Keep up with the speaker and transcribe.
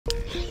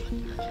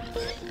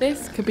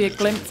This could be a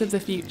glimpse of the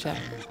future.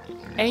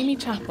 Amy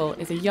Chappell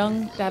is a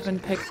young Devon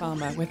pig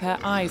farmer with her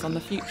eyes on the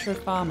future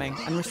of farming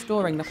and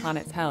restoring the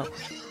planet's health.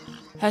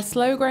 Her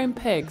slow-grown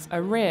pigs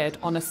are reared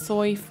on a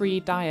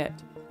soy-free diet,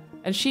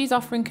 and she's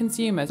offering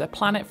consumers a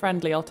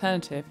planet-friendly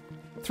alternative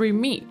through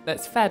meat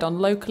that's fed on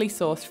locally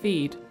sourced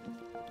feed.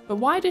 But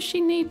why does she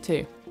need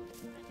to?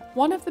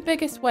 One of the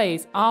biggest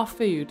ways our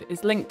food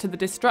is linked to the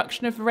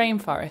destruction of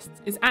rainforests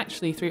is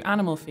actually through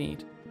animal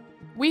feed.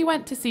 We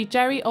went to see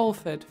Jerry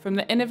Alford from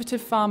the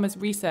Innovative Farmers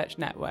Research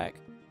Network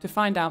to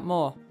find out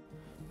more.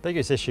 The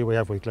biggest issue we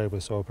have with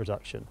global soil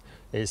production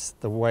is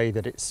the way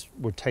that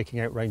we're taking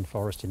out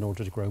rainforest in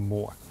order to grow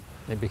more.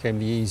 It became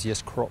the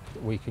easiest crop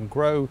that we can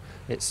grow.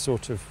 It's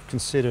sort of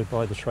considered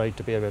by the trade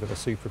to be a bit of a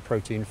super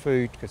protein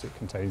food because it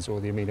contains all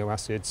the amino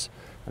acids,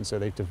 and so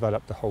they've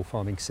developed the whole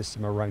farming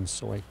system around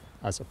soy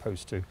as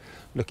opposed to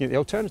looking at the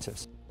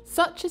alternatives.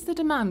 Such is the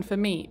demand for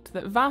meat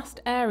that vast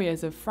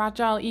areas of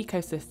fragile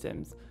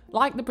ecosystems,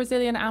 like the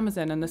Brazilian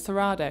Amazon and the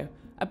Cerrado,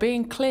 are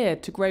being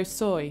cleared to grow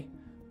soy,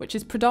 which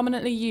is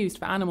predominantly used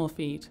for animal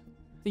feed.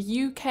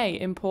 The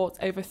UK imports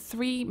over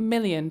 3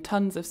 million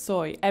tonnes of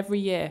soy every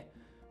year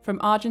from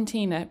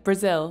Argentina,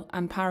 Brazil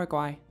and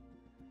Paraguay.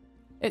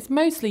 It's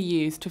mostly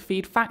used to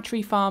feed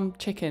factory-farmed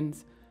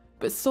chickens,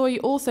 but soy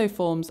also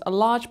forms a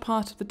large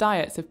part of the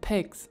diets of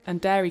pigs and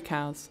dairy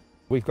cows.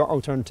 We've got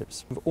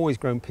alternatives. We've always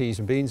grown peas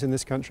and beans in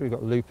this country. We've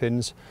got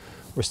lupins.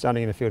 We're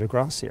standing in a field of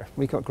grass here.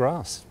 We've got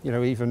grass. You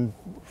know, even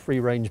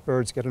free-range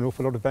birds get an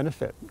awful lot of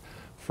benefit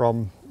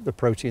from the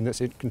protein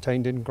that's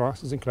contained in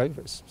grasses and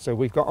clovers. So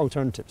we've got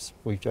alternatives.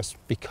 We've just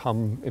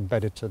become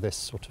embedded to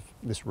this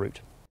route.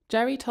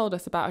 Jerry told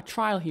us about a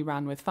trial he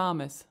ran with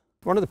farmers.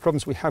 One of the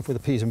problems we have with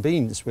the peas and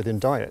beans within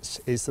diets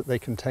is that they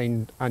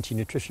contain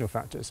anti-nutritional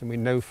factors, and we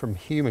know from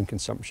human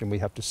consumption we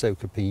have to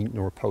soak a bean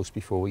or a pulse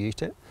before we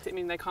eat it. Does it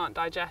mean they can't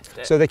digest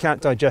it? So they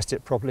can't digest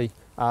it properly,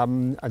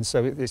 and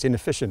so it's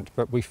inefficient,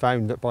 but we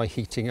found that by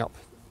heating up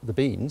the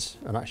beans,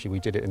 and actually we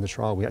did it in the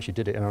trial, we actually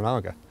did it in an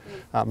lager,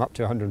 up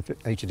to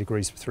 180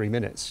 degrees for 3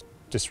 minutes,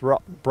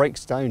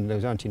 breaks down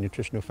those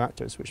anti-nutritional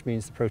factors, which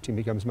means the protein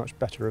becomes much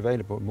better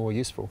available and more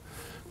useful.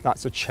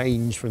 That's a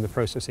change from the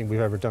processing we've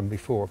ever done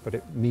before, but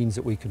it means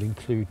that we could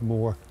include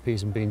more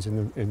peas and beans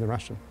in the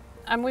ration.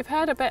 And we've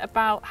heard a bit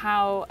about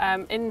how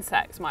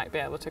insects might be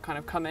able to kind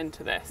of come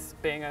into this,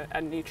 being a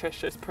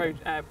nutritious,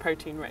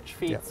 protein-rich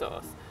feed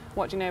source.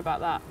 What do you know about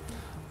that?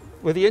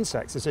 Well, the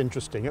insects is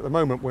interesting. At the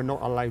moment, we're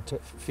not allowed to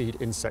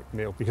feed insect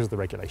meal because of the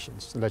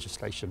regulations, the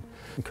legislation.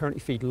 We currently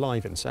feed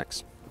live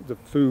insects. The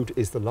food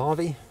is the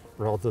larvae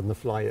rather than the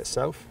fly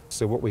itself.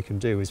 So what we can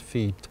do is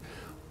feed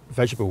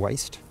vegetable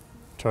waste,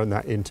 turn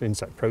that into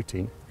insect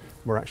protein.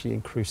 We're actually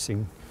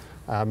increasing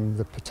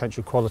the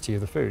potential quality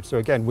of the food. So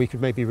again, we could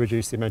maybe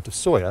reduce the amount of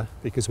soya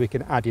because we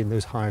can add in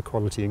those higher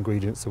quality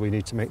ingredients that we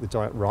need to make the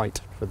diet right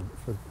for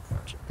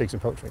pigs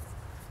and poultry.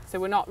 So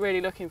we're not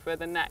really looking for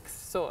the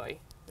next soy?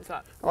 Is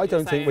that I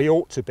don't think we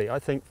ought to be. I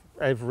think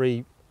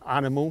every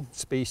animal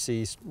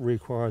species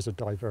requires a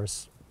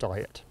diverse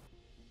diet.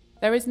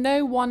 There is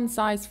no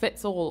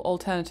one-size-fits-all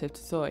alternative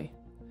to soy.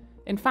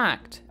 In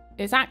fact,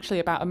 it's actually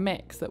about a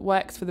mix that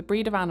works for the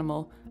breed of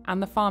animal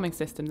and the farming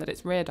system that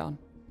it's reared on.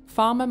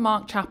 Farmer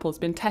Mark Chappell's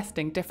been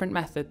testing different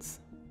methods.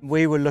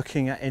 We were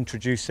looking at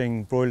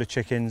introducing broiler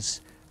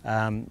chickens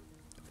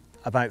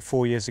about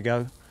 4 years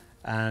ago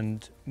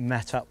and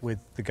met up with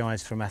the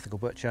guys from Ethical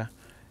Butcher,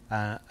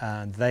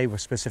 and they were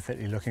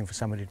specifically looking for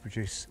somebody to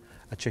produce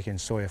a chicken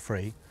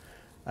soya-free.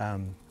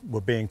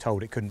 We're being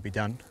told it couldn't be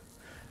done.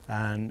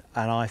 And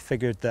I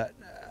figured that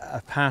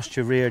a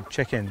pasture-reared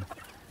chicken,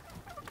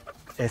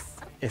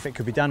 if it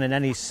could be done in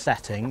any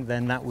setting,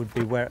 then that would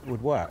be where it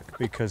would work,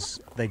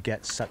 because they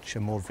get such a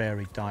more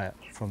varied diet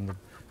from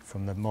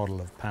the model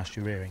of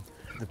pasture rearing.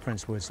 The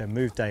principle is they're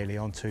moved daily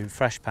onto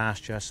fresh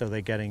pasture, so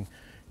they're getting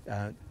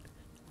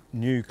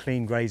new,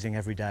 clean grazing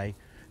every day.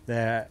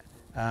 They're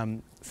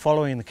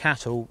following the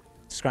cattle,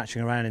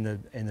 scratching around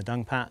in the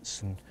dung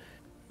pats and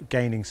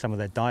gaining some of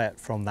their diet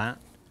from that.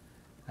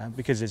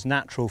 Because it's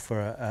natural for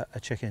a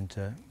chicken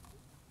to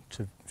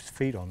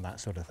feed on that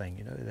sort of thing.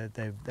 You know,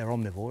 they're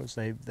omnivores.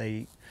 They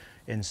eat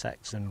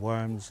insects and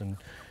worms. And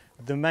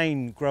the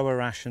main grower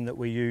ration that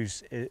we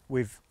use,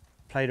 we've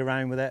played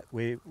around with it.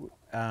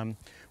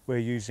 We're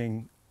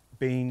using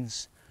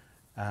beans,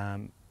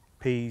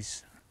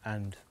 peas,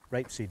 and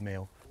rapeseed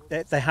meal.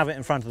 They have it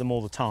in front of them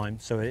all the time,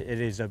 so it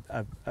is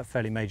a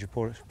fairly major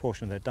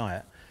portion of their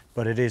diet.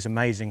 But it is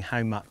amazing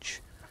how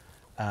much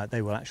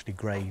they will actually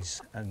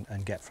graze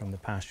and get from the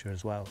pasture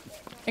as well.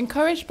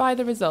 Encouraged by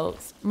the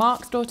results,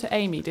 Mark's daughter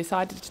Amy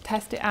decided to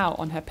test it out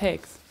on her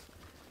pigs.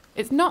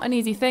 It's not an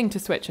easy thing to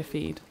switch a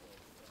feed,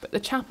 but the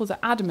Chappells are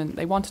adamant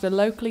they wanted a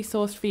locally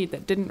sourced feed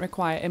that didn't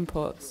require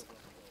imports.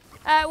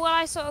 Well,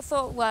 I sort of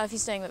thought, well, if you're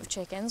doing it with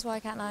chickens,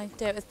 why can't I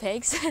do it with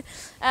pigs?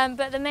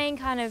 But the main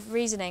kind of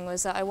reasoning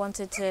was that I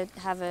wanted to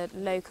have a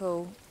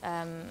local,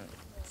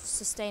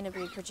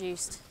 sustainably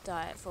produced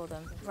diet for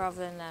them, rather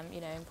than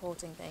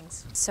importing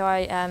things. So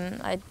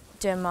I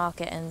do a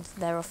market and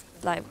they're off,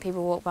 like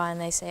people walk by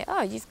and they say,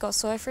 oh, you've got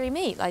soy-free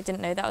meat, I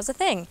didn't know that was a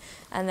thing.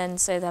 And then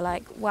so they're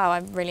like, wow,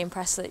 I'm really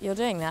impressed that you're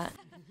doing that.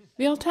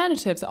 The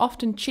alternatives are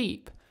often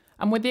cheap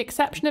and, with the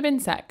exception of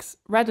insects,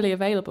 readily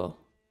available.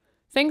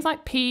 Things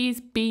like peas,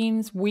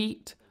 beans,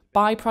 wheat,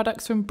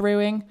 byproducts from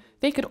brewing,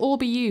 they could all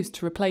be used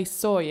to replace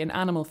soy in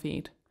animal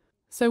feed.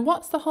 So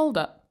what's the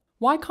hold-up?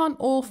 Why can't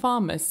all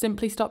farmers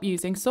simply stop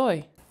using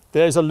soy?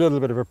 There's a little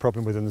bit of a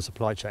problem within the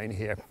supply chain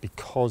here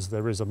because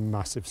there is a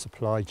massive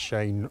supply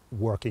chain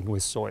working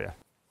with soya.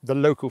 The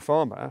local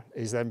farmer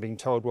is then being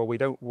told, well, we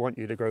don't want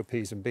you to grow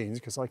peas and beans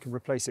because I can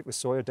replace it with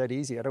soya dead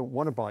easy. I don't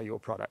want to buy your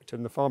product.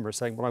 And the farmer is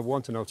saying, well, I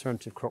want an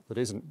alternative crop that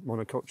isn't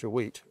monoculture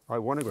wheat. I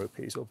want to grow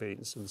peas or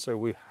beans. And so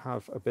we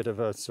have a bit of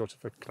a sort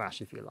of a clash,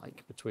 if you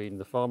like, between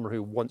the farmer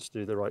who wants to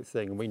do the right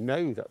thing. And we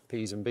know that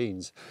peas and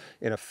beans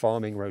in a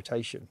farming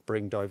rotation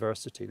bring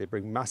diversity. They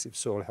bring massive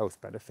soil health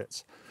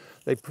benefits.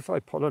 They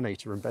provide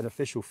pollinator and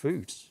beneficial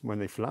foods when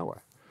they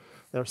flower.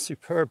 They're a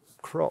superb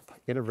crop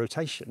in a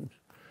rotation,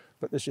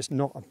 but there's just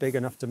not a big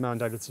enough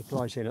demand out of the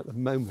supply chain at the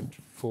moment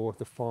for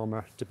the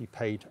farmer to be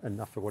paid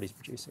enough for what he's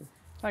producing.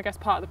 I guess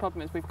part of the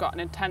problem is we've got an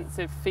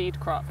intensive feed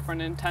crop for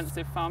an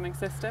intensive farming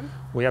system.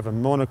 We have a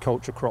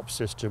monoculture crop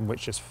system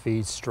which just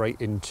feeds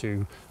straight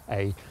into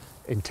a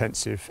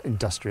intensive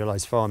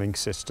industrialised farming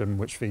system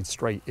which feeds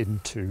straight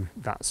into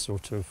that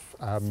sort of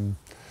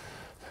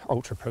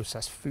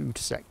ultra-processed food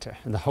sector,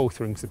 and the whole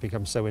thing's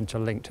become so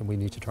interlinked, and we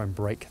need to try and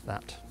break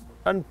that.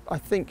 And I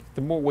think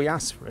the more we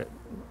ask for it,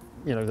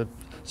 you know, the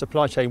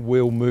supply chain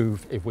will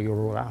move if we are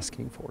all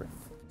asking for it.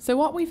 So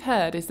what we've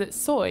heard is that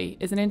soy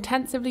is an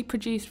intensively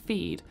produced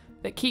feed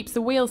that keeps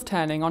the wheels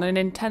turning on an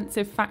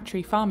intensive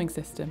factory farming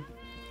system.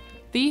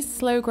 These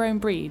slow-grown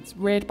breeds,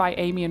 reared by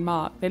Amy and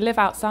Mark, they live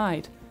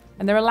outside,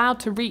 and they're allowed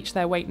to reach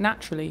their weight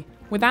naturally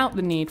without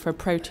the need for a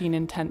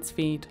protein-intense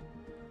feed.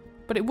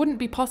 But it wouldn't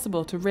be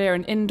possible to rear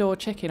an indoor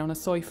chicken on a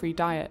soy-free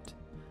diet.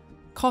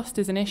 Cost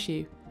is an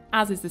issue,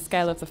 as is the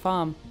scale of the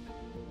farm,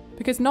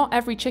 because not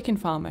every chicken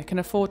farmer can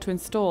afford to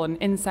install an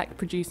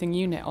insect-producing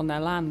unit on their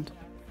land.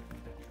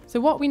 So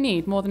what we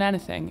need more than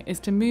anything is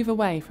to move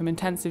away from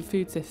intensive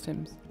food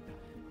systems.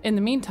 In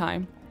the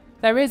meantime,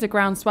 there is a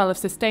groundswell of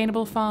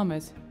sustainable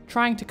farmers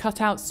trying to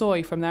cut out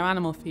soy from their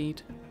animal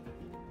feed.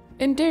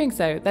 In doing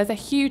so, there's a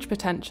huge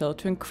potential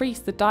to increase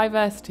the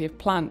diversity of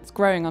plants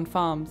growing on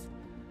farms,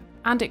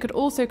 and it could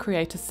also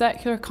create a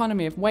circular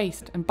economy of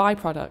waste and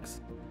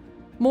byproducts.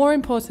 More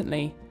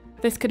importantly,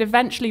 this could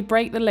eventually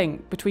break the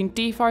link between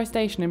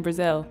deforestation in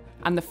Brazil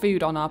and the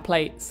food on our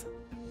plates.